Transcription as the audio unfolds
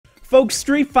Folks,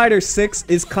 Street Fighter 6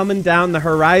 is coming down the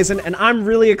horizon, and I'm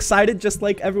really excited, just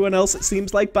like everyone else it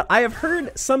seems like, but I have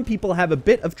heard some people have a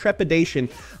bit of trepidation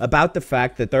about the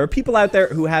fact that there are people out there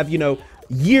who have,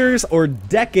 years or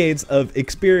decades of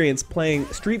experience playing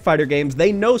Street Fighter games.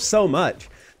 They know so much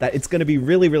that it's going to be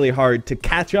really, really hard to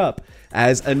catch up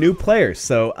as a new player.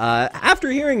 So after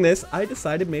hearing this, I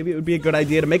decided maybe it would be a good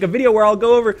idea to make a video where I'll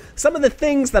go over some of the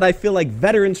things that I feel like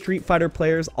veteran Street Fighter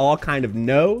players all kind of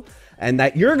know, and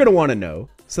that you're going to want to know,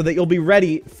 so that you'll be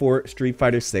ready for Street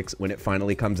Fighter 6 when it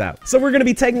finally comes out. So we're going to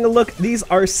be taking a look. These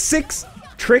are 6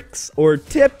 tricks or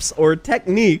tips or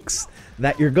techniques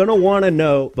that you're going to want to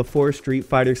know before Street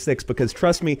Fighter 6, because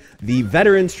trust me, the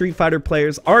veteran Street Fighter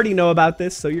players already know about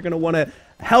this, so you're going to want to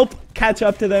help catch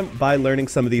up to them by learning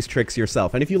some of these tricks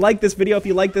yourself. And if you like this video, if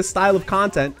you like this style of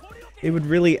content, it would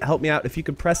really help me out if you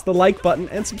could press the like button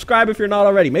and subscribe if you're not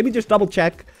already. Maybe just double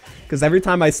check, because every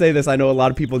time I say this, I know a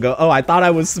lot of people go, oh, I thought I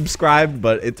was subscribed,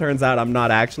 but it turns out I'm not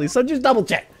actually, so just double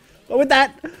check. But with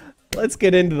that, let's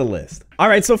get into the list. All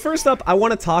right, so first up, I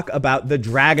want to talk about the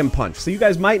Dragon Punch. So you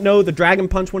guys might know the Dragon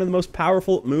Punch, one of the most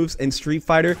powerful moves in Street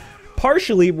Fighter.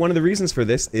 Partially, one of the reasons for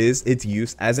this is its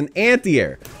use as an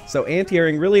anti-air. So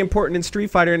anti-airing really important in Street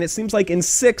Fighter, and it seems like in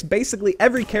 6, basically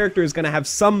every character is going to have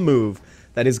some move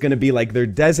that is going to be like their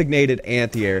designated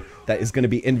anti-air that is going to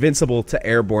be invincible to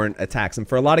airborne attacks. And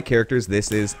for a lot of characters,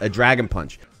 this is a Dragon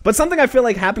Punch. But something I feel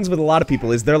like happens with a lot of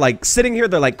people is they're like sitting here,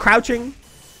 they're like crouching,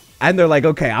 and they're like,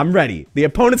 okay, I'm ready. The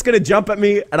opponent's going to jump at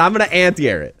me, and I'm going to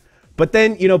anti-air it. But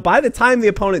then, by the time the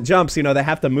opponent jumps, they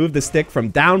have to move the stick from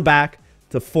down back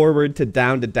to forward to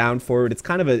down forward. It's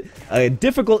kind of a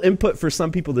difficult input for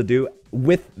some people to do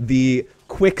with the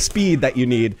quick speed that you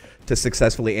need to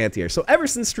successfully anti-air. So ever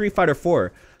since Street Fighter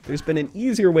 4, there's been an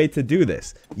easier way to do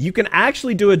this. You can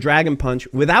actually do a Dragon Punch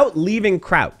without leaving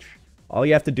crouch. All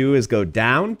you have to do is go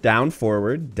down, down,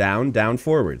 forward, down,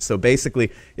 forward. So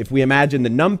basically, if we imagine the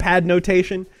numpad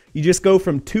notation, you just go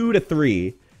from 2 to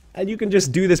 3, and you can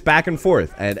just do this back and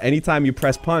forth. And anytime you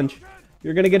press punch,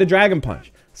 you're going to get a Dragon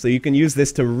Punch. So you can use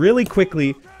this to really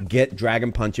quickly get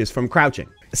Dragon Punches from crouching.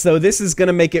 So this is going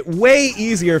to make it way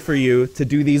easier for you to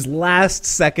do these last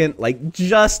second, like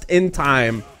just in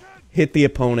time, hit the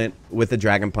opponent with a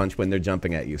Dragon Punch when they're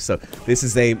jumping at you. So this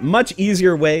is a much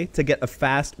easier way to get a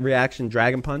fast reaction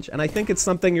Dragon Punch, and I think it's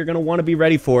something you're going to want to be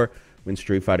ready for when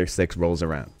Street Fighter 6 rolls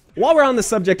around. While we're on the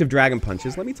subject of Dragon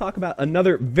Punches, let me talk about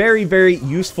another very, very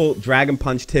useful Dragon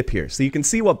Punch tip here. So you can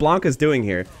see what Blanka's doing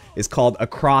here is called a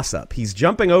cross-up. He's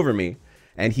jumping over me,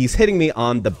 and he's hitting me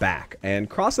on the back. And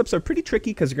cross-ups are pretty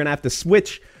tricky because you're going to have to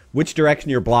switch which direction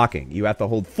you're blocking. You have to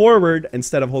hold forward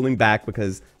instead of holding back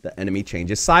because the enemy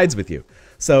changes sides with you.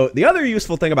 So the other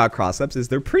useful thing about cross-ups is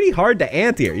they're pretty hard to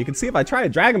anti-air. You can see if I try a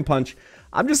Dragon Punch,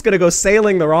 I'm just going to go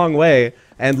sailing the wrong way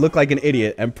and look like an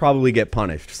idiot and probably get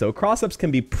punished. So cross-ups can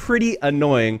be pretty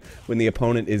annoying when the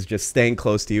opponent is just staying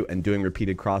close to you and doing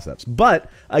repeated cross-ups. But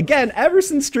again, ever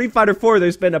since Street Fighter 4,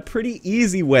 there's been a pretty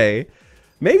easy way.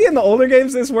 Maybe in the older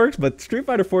games this works, but Street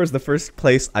Fighter 4 is the first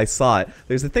place I saw it.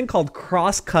 There's a thing called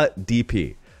cross-cut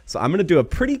DP. So I'm going to do a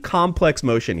pretty complex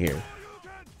motion here.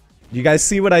 You guys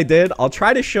see what I did? I'll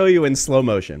try to show you in slow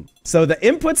motion. So the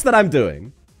inputs that I'm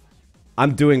doing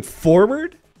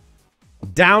forward,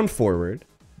 down,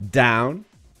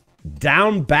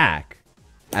 down, back,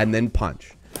 and then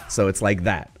punch. So it's like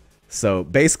that. So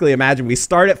basically imagine we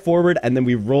start at forward and then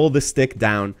we roll the stick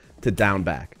down to down,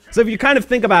 back. So if you kind of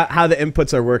think about how the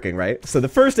inputs are working, right? So the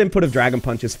first input of Dragon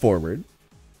Punch is forward.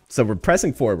 So we're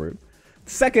pressing forward.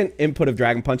 Second input of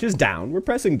Dragon Punch is down. We're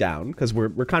pressing down because we're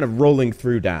kind of rolling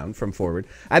through down from forward.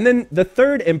 And then the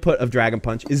third input of Dragon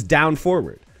Punch is down,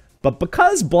 forward. But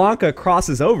because Blanka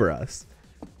crosses over us,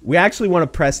 we actually want to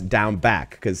press down,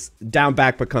 back, because down,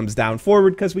 back becomes down,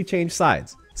 forward because we change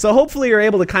sides. So hopefully you're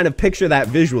able to kind of picture that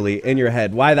visually in your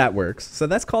head, why that works. So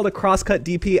that's called a cross-cut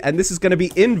DP, and this is going to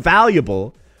be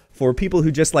invaluable for people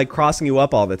who just like crossing you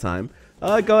up all the time.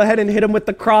 Go ahead and hit them with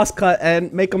the cross-cut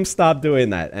and make them stop doing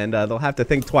that. And they'll have to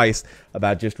think twice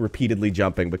about just repeatedly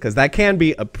jumping, because that can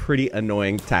be a pretty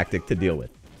annoying tactic to deal with.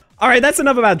 All right, that's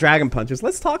enough about Dragon Punches.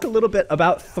 Let's talk a little bit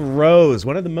about throws.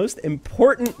 One of the most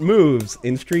important moves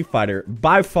in Street Fighter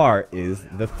by far is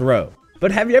the throw.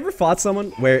 But have you ever fought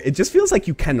someone where it just feels like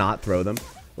you cannot throw them?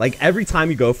 Like every time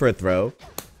you go for a throw,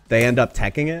 they end up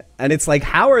teching it. And it's like,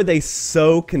 how are they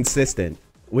so consistent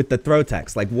with the throw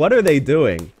techs? Like, what are they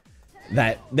doing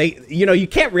that they, you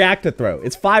can't react to throw.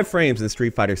 It's 5 frames in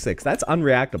Street Fighter 6. That's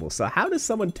unreactable. So how does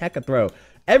someone tech a throw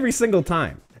every single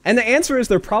time? And the answer is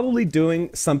they're probably doing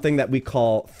something that we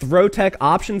call throw tech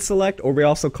option select, or we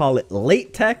also call it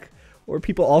late tech, or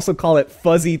people also call it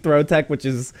fuzzy throw tech, which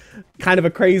is kind of a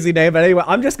crazy name. But anyway,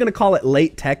 I'm just going to call it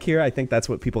late tech here. I think that's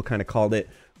what people kind of called it.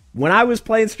 When I was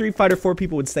playing Street Fighter 4,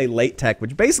 people would say late tech,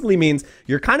 which basically means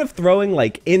you're kind of throwing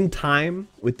like in time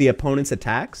with the opponent's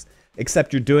attacks,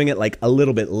 except you're doing it like a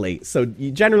little bit late. So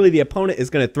generally the opponent is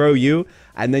going to throw you,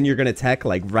 and then you're going to tech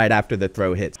like right after the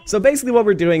throw hits. So basically what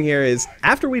we're doing here is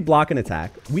after we block an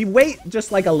attack, we wait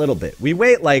just like a little bit. We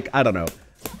wait like, I don't know,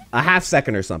 a half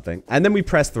second or something, and then we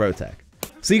press throw tech.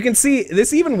 So you can see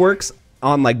this even works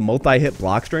on like multi-hit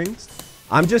block strings.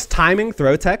 I'm just timing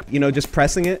throw tech, you know, just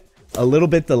pressing it a little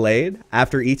bit delayed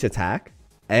after each attack,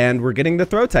 and we're getting the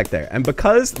throw tech there. And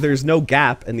because there's no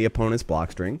gap in the opponent's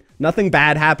block string, nothing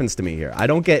bad happens to me here. I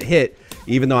don't get hit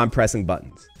even though I'm pressing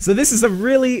buttons. So this is a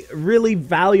really, really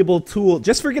valuable tool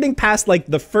just for getting past like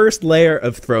the first layer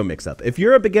of throw mix-up. If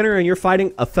you're a beginner and you're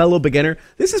fighting a fellow beginner,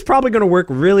 this is probably going to work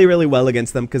really, really well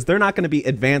against them because they're not going to be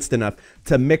advanced enough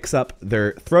to mix up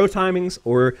their throw timings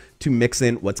or to mix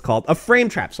in what's called a frame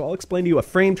trap. So I'll explain to you a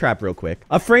frame trap real quick.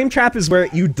 A frame trap is where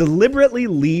you deliberately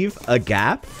leave a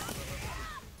gap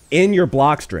in your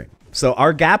block string. So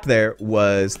our gap there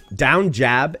was down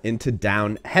jab into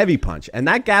down heavy punch. And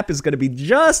that gap is going to be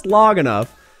just long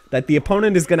enough that the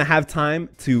opponent is going to have time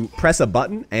to press a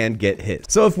button and get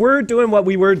hit. So if we're doing what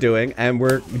we were doing and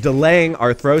we're delaying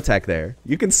our throw tech there,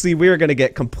 you can see we are going to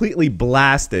get completely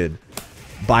blasted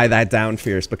by that down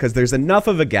fierce because there's enough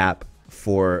of a gap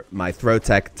for my throw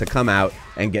tech to come out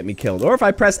and get me killed. Or if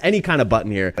I press any kind of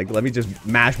button here, like let me just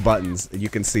mash buttons, you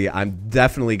can see I'm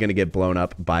definitely going to get blown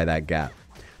up by that gap.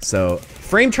 So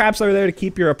frame traps are there to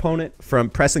keep your opponent from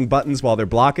pressing buttons while they're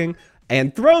blocking,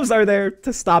 and throws are there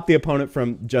to stop the opponent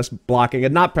from just blocking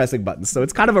and not pressing buttons. So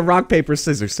it's kind of a rock, paper,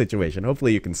 scissors situation.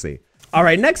 Hopefully you can see. All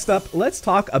right, next up, let's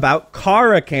talk about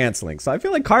Kara canceling. So I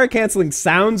feel like Kara canceling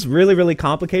sounds really, really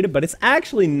complicated, but it's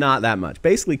actually not that much.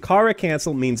 Basically, Kara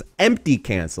cancel means empty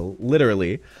cancel,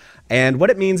 literally. And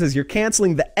what it means is you're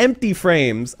canceling the empty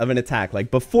frames of an attack. Like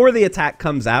before the attack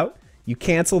comes out, you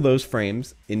cancel those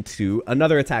frames into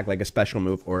another attack, like a special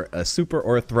move or a super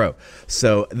or a throw.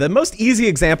 So the most easy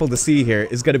example to see here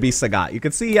is going to be Sagat. You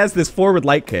can see he has this forward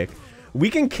light kick.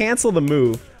 We can cancel the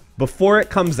move before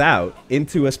it comes out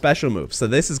into a special move. So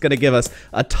this is going to give us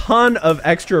a ton of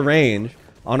extra range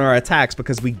on our attacks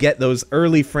because we get those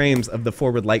early frames of the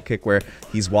forward light kick where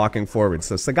he's walking forward.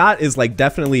 So Sagat is like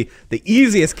definitely the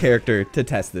easiest character to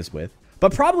test this with.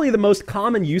 But probably the most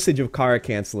common usage of Kara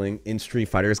canceling in Street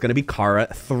Fighter is going to be Kara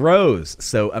throws.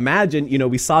 So imagine, you know,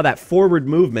 we saw that forward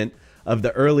movement of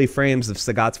the early frames of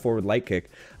Sagat's forward light kick.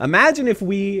 Imagine if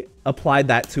we applied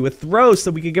that to a throw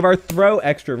so we could give our throw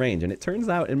extra range. And it turns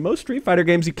out in most Street Fighter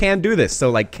games you can do this.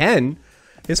 So like Ken,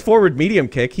 his forward medium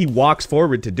kick, he walks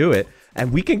forward to do it.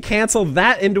 And we can cancel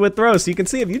that into a throw. So you can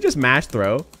see if you just mash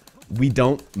throw, we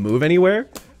don't move anywhere.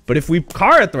 But if we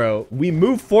Kara throw, we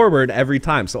move forward every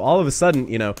time. So all of a sudden,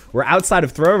 you know, we're outside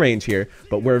of throw range here,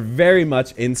 but we're very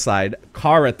much inside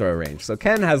Kara throw range. So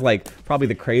Ken has like probably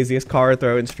the craziest Kara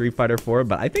throw in Street Fighter 4,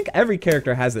 but I think every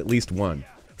character has at least one.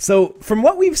 So from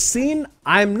what we've seen,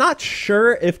 I'm not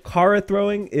sure if Kara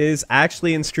throwing is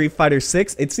actually in Street Fighter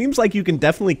 6. It seems like you can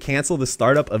definitely cancel the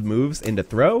startup of moves into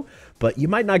throw, but you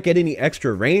might not get any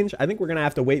extra range. I think we're going to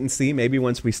have to wait and see maybe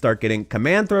once we start getting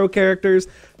command throw characters,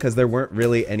 because there weren't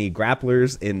really any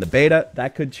grapplers in the beta.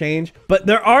 That could change. But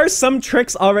there are some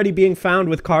tricks already being found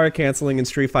with Kara canceling in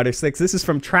Street Fighter 6. This is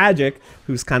from Tragic,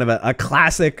 who's kind of a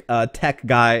classic tech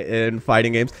guy in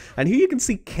fighting games. And here you can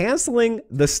see canceling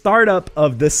the startup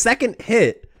of the second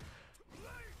hit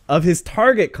of his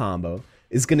target combo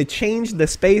is going to change the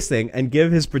spacing and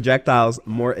give his projectiles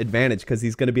more advantage because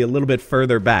he's going to be a little bit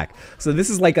further back. So this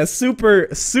is like a super,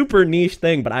 super niche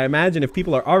thing, but I imagine if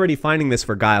people are already finding this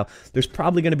for Guile, there's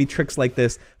probably going to be tricks like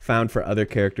this found for other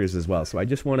characters as well. So I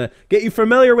just want to get you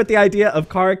familiar with the idea of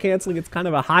Kara canceling. It's kind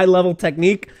of a high-level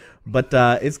technique, but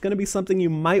it's going to be something you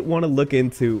might want to look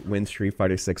into when Street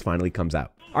Fighter 6 finally comes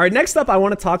out. All right, next up, I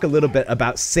want to talk a little bit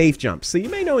about safe jumps. So you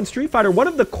may know in Street Fighter, one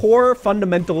of the core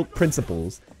fundamental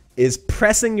principles is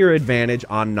pressing your advantage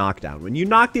on knockdown. When you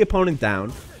knock the opponent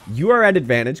down, you are at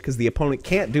advantage because the opponent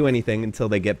can't do anything until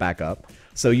they get back up.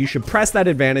 So you should press that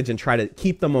advantage and try to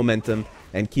keep the momentum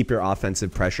and keep your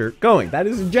offensive pressure going. That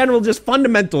is in general just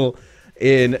fundamental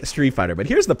in Street Fighter. But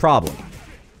here's the problem.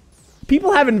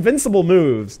 People have invincible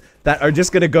moves that are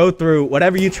just going to go through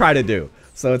whatever you try to do.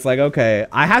 So it's like, okay,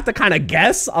 I have to kind of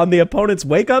guess on the opponent's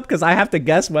wake up because I have to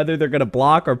guess whether they're going to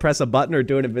block or press a button or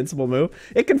do an invincible move.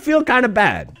 It can feel kind of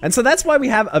bad. And so that's why we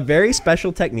have a very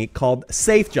special technique called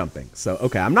safe jumping. So,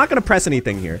 okay, I'm not going to press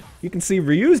anything here. You can see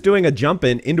Ryu's doing a jump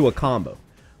in into a combo.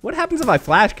 What happens if I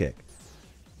flash kick?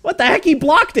 What the heck? He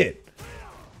blocked it.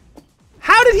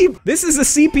 How did he? This is a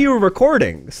CPU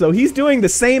recording, so he's doing the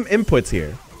same inputs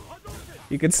here.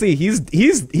 You can see he's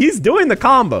doing the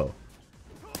combo.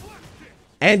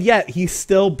 And yet he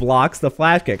still blocks the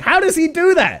flash kick. How does he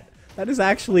do that? That is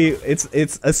actually, it's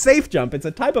a safe jump. It's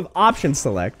a type of option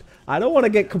select. I don't want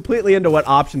to get completely into what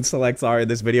option selects are in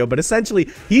this video, but essentially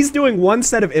he's doing one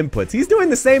set of inputs. He's doing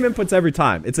the same inputs every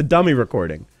time. It's a dummy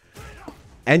recording.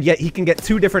 And yet he can get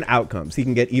two different outcomes. He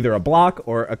can get either a block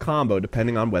or a combo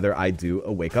depending on whether I do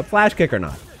a wake up flash kick or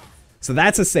not. So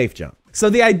that's a safe jump. So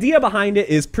the idea behind it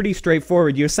is pretty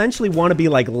straightforward. You essentially want to be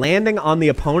like landing on the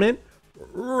opponent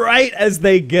right as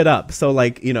they get up. So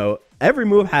like, you know, every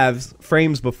move has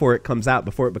frames before it comes out,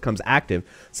 before it becomes active.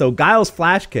 So Guile's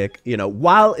flash kick, you know,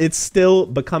 while it's still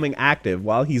becoming active,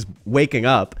 while he's waking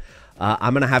up,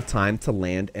 I'm going to have time to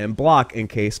land and block in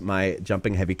case my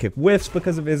jumping heavy kick whiffs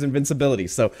because of his invincibility.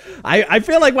 So I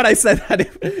feel like when I said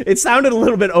that, it sounded a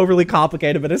little bit overly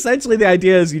complicated, but essentially the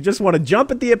idea is you just want to jump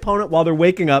at the opponent while they're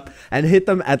waking up and hit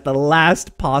them at the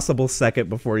last possible second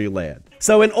before you land.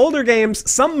 So in older games,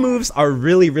 some moves are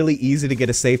really, really easy to get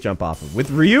a safe jump off of.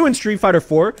 With Ryu in Street Fighter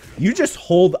 4, you just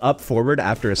hold up forward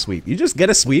after a sweep. You just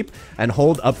get a sweep and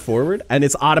hold up forward, and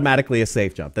it's automatically a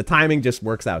safe jump. The timing just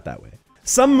works out that way.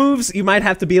 Some moves, you might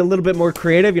have to be a little bit more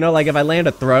creative. You know, like if I land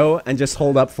a throw and just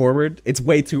hold up forward, it's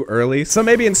way too early. So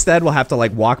maybe instead we'll have to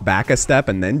like walk back a step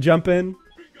and then jump in.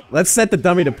 Let's set the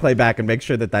dummy to play back and make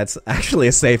sure that that's actually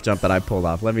a safe jump that I pulled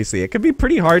off. Let me see. It could be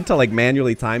pretty hard to like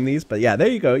manually time these, but yeah, there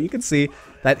you go. You can see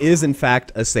that is in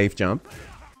fact a safe jump.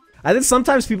 I think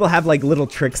sometimes people have like little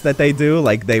tricks that they do,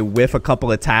 like they whiff a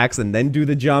couple attacks and then do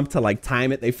the jump to like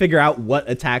time it. They figure out what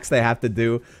attacks they have to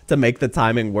do to make the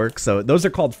timing work. So those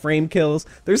are called frame kills.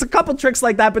 There's a couple tricks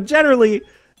like that, but generally,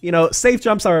 you know, safe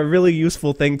jumps are a really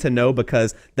useful thing to know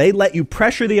because they let you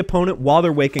pressure the opponent while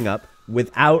they're waking up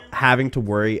without having to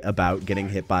worry about getting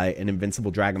hit by an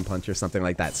invincible dragon punch or something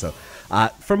like that. So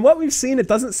from what we've seen, it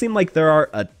doesn't seem like there are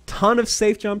a ton of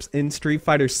safe jumps in Street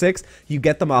Fighter 6. You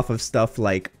get them off of stuff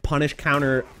like punish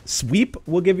counter sweep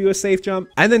will give you a safe jump.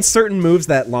 And then certain moves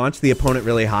that launch the opponent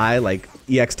really high, like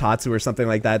EX Tatsu or something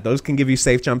like that, those can give you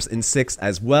safe jumps in 6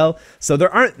 as well. So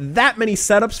there aren't that many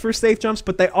setups for safe jumps,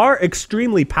 but they are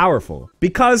extremely powerful.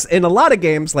 Because in a lot of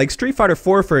games, like Street Fighter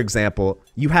 4, for example,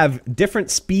 you have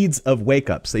different speeds of wake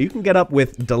up. So you can get up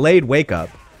with delayed wake up,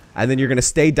 and then you're going to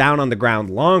stay down on the ground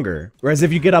longer. Whereas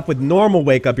if you get up with normal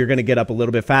wake up, you're going to get up a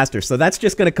little bit faster. So that's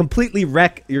just going to completely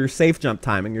wreck your safe jump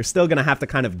timing. You're still going to have to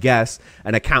kind of guess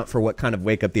and account for what kind of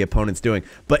wake up the opponent's doing.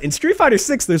 But in Street Fighter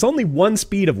 6, there's only one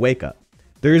speed of wake up.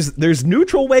 There's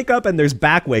neutral wake up and there's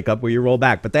back wake up where you roll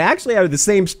back, but they actually are the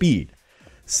same speed.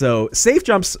 So safe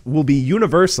jumps will be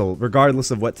universal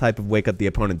regardless of what type of wake up the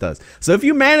opponent does. So if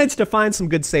you manage to find some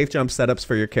good safe jump setups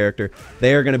for your character,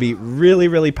 they are going to be really,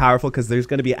 really powerful because there's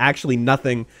going to be actually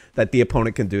nothing that the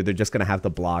opponent can do. They're just going to have to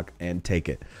block and take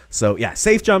it. So yeah,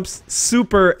 safe jumps,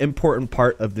 super important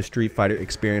part of the Street Fighter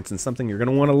experience and something you're going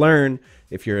to want to learn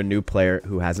if you're a new player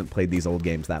who hasn't played these old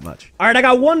games that much. All right, I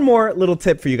got one more little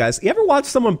tip for you guys. You ever watch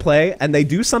someone play and they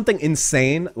do something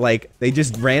insane, like they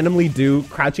just randomly do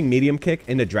crouching medium kick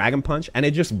into dragon punch and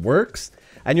it just works?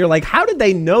 And you're like, how did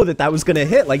they know that that was gonna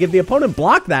hit? Like if the opponent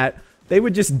blocked that, they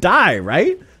would just die,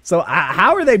 right? So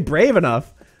how are they brave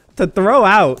enough to throw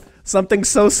out something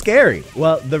so scary?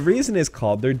 Well, the reason is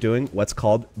called they're doing what's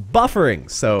called buffering.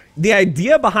 So the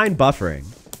idea behind buffering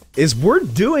is we're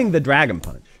doing the dragon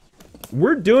punch.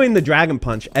 We're doing the dragon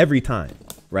punch every time,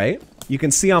 right? You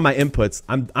can see on my inputs,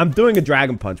 I'm doing a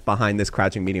dragon punch behind this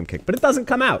crouching medium kick, but it doesn't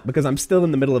come out because I'm still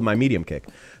in the middle of my medium kick.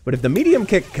 But if the medium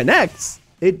kick connects,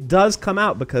 it does come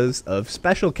out because of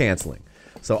special canceling.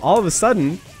 So all of a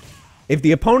sudden, if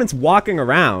the opponent's walking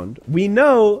around, we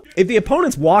know if the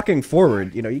opponent's walking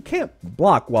forward, you know, you can't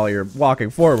block while you're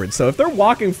walking forward. So if they're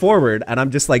walking forward and I'm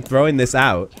just like throwing this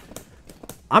out,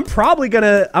 I'm probably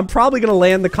gonna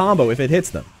land the combo if it hits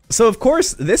them. So of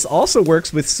course, this also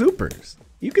works with supers.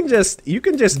 You can just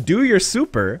do your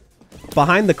super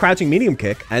behind the crouching medium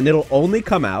kick and it'll only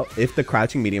come out if the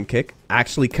crouching medium kick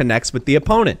actually connects with the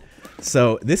opponent.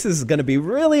 So this is going to be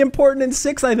really important in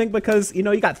 6, I think, because, you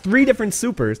know, you got 3 different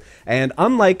supers, and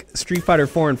unlike Street Fighter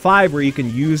 4 and 5, where you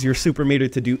can use your super meter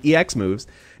to do EX moves,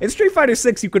 in Street Fighter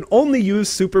 6, you can only use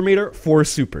super meter for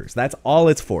supers. That's all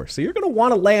it's for. So you're going to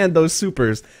want to land those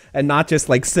supers and not just,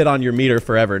 like, sit on your meter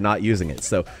forever not using it.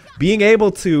 So being able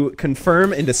to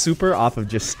confirm into super off of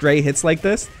just stray hits like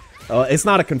this, it's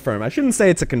not a confirm. I shouldn't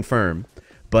say it's a confirm,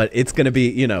 but it's going to be,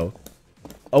 you know,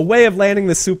 a way of landing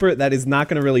the super that is not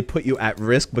going to really put you at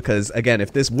risk because, again,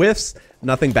 if this whiffs,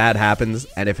 nothing bad happens,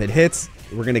 and if it hits,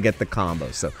 we're going to get the combo.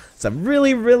 So it's a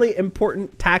really, really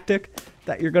important tactic,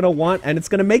 that you're gonna want, and it's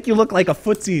gonna make you look like a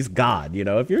footsie's god. You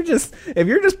know, if you're just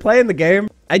playing the game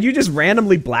and you just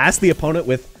randomly blast the opponent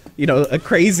with, you know, a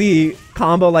crazy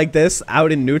combo like this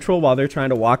out in neutral while they're trying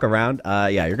to walk around,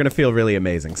 yeah, you're gonna feel really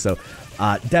amazing. So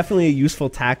definitely a useful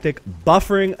tactic.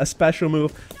 Buffering a special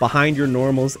move behind your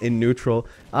normals in neutral.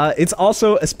 It's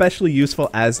also especially useful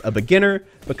as a beginner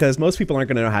because most people aren't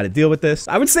gonna know how to deal with this.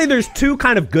 I would say there's two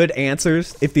kind of good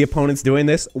answers if the opponent's doing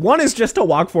this. One is just to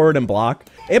walk forward and block.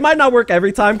 It might not work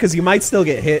every time because you might still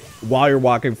get hit while you're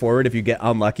walking forward if you get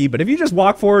unlucky, but if you just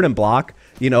walk forward and block,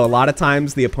 you know, a lot of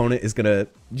times the opponent is gonna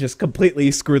just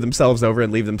completely screw themselves over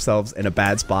and leave themselves in a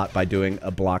bad spot by doing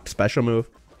a blocked special move.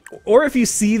 Or if you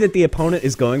see that the opponent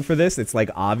is going for this, it's like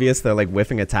obvious they're like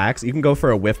whiffing attacks, you can go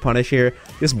for a whiff punish here.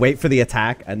 Just wait for the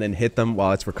attack and then hit them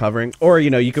while it's recovering. Or, you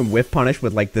know, you can whiff punish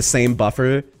with like the same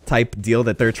buffer type deal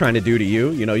that they're trying to do to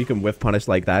you. You know, you can whiff punish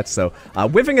like that. So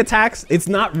whiffing attacks, it's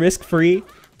not risk-free.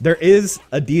 There is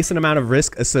a decent amount of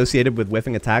risk associated with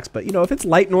whiffing attacks, but you know, if it's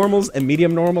light normals and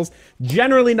medium normals,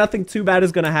 generally nothing too bad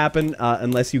is going to happen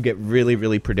unless you get really,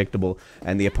 really predictable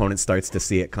and the opponent starts to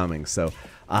see it coming. So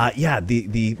yeah,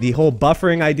 the whole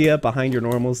buffering idea behind your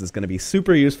normals is going to be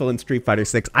super useful in Street Fighter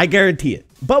 6. I guarantee it.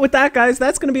 But with that, guys,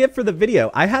 that's going to be it for the video.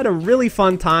 I had a really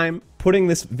fun time putting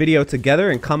this video together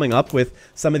and coming up with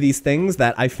some of these things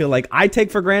that I feel like I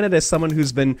take for granted as someone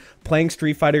who's been playing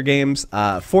Street Fighter games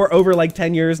for over like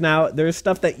 10 years now. There's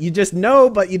stuff that you just know,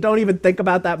 but you don't even think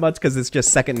about that much because it's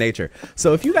just second nature.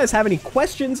 So if you guys have any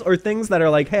questions or things that are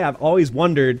like, hey, I've always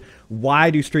wondered, why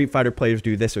do Street Fighter players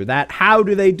do this or that? How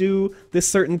do they do this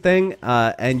certain thing?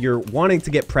 And you're wanting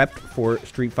to get prepped for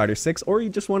Street Fighter 6, or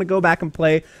you just want to go back and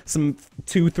play some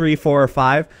 2, 3, 4, or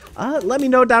 5, let me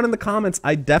know down in the comments.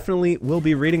 I definitely will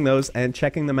be reading those and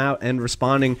checking them out and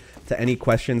responding to any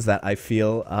questions that I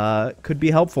feel could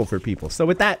be helpful for people. So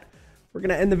with that, we're going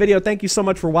to end the video. Thank you so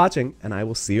much for watching, and I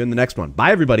will see you in the next one.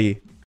 Bye, everybody.